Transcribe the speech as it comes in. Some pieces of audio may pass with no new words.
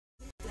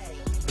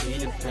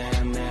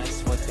fam,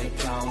 that's what they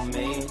call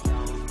me.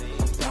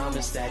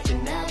 Promise that you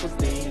never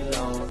be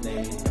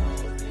lonely.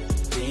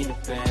 Be the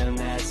fam,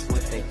 that's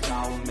what they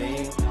call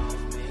me.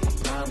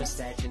 Promise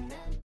that you never.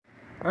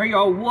 Alright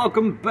y'all,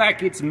 welcome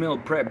back. It's meal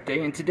prep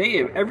day, and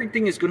today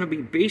everything is going to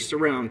be based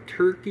around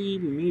turkey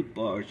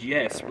meatballs.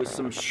 Yes, with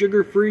some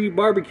sugar-free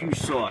barbecue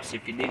sauce.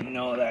 If you didn't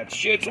know, that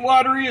shit's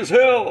watery as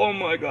hell. Oh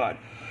my god.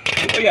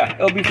 But yeah,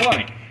 it'll be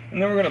fun.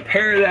 And then we're going to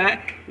pair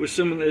that with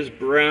some of this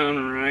brown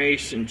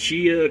rice and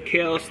chia,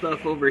 kale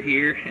stuff over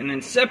here. And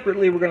then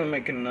separately, we're going to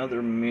make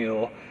another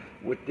meal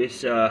with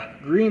this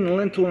green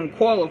lentil and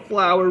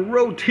cauliflower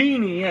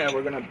rotini. Yeah,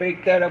 we're going to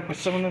bake that up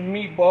with some of the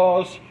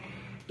meatballs.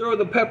 Throw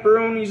the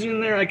pepperonis in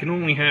there. I can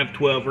only have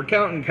 12. We're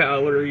counting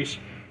calories.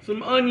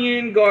 Some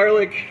onion,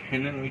 garlic,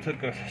 and then we took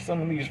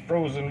some of these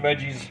frozen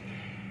veggies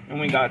and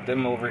we got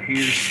them over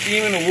here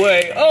steaming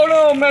away. Oh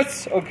no,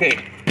 mess.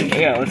 Okay,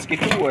 yeah, let's get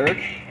to work,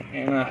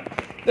 and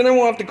then I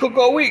won't have to cook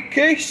all week.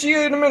 Okay, see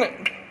you in a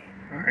minute.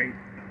 All right,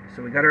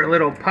 so we got our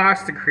little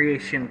pasta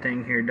creation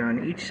thing here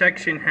done. Each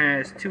section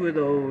has 2 of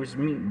those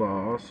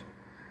meatballs.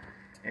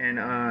 And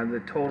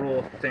the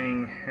total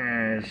thing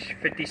has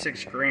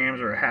 56 grams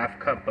or a half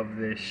cup of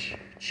this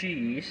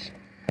cheese.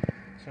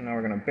 So now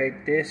we're going to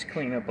bake this,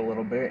 clean up a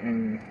little bit,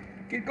 and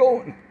get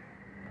going.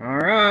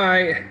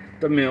 Alright,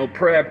 the meal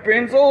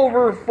prepping's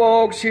over,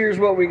 folks. Here's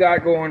what we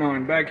got going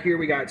on. Back here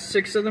we got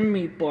 6 of the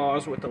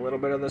meatballs with a little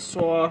bit of the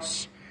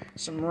sauce,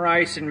 some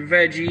rice and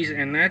veggies,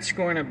 and that's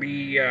going to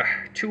be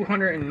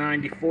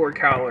 294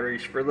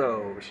 calories for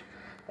those.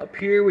 Up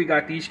here we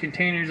got these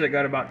containers. I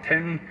got about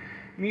 10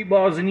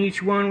 meatballs in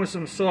each one with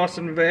some sauce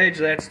and veg.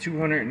 That's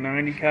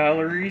 290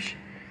 calories.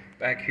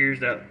 Back here's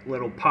that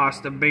little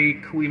pasta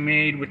bake we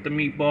made with the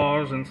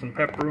meatballs and some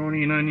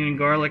pepperoni and onion and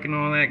garlic and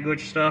all that good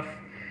stuff.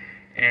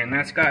 And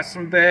that's got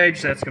some veg.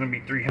 That's going to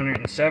be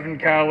 307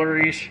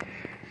 calories.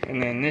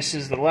 And then this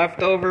is the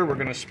leftover. We're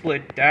going to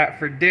split that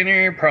for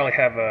dinner. Probably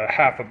have a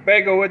half a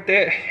bagel with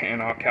it,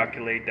 and I'll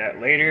calculate that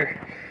later.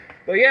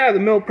 But yeah, the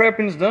meal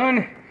prepping's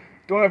done.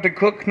 Don't have to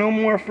cook no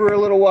more for a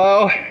little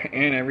while,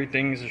 and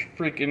everything's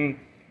freaking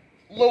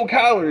low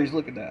calories.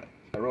 Look at that.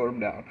 I wrote them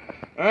down.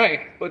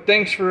 Alright, but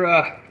thanks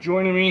for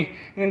joining me.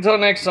 And until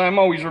next time,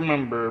 always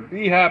remember,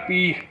 be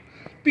happy,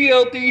 be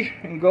healthy,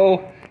 and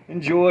go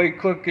enjoy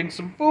cooking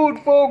some food,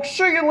 folks.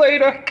 See you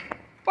later.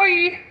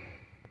 Bye.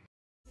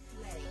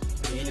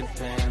 Be the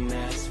fam,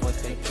 that's what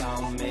they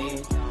call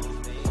me.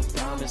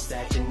 Promise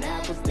that you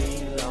never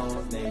be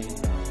lonely.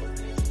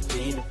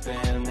 Be the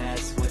fam,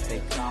 that's what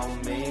they call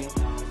me.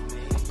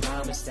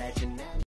 Promise that you never.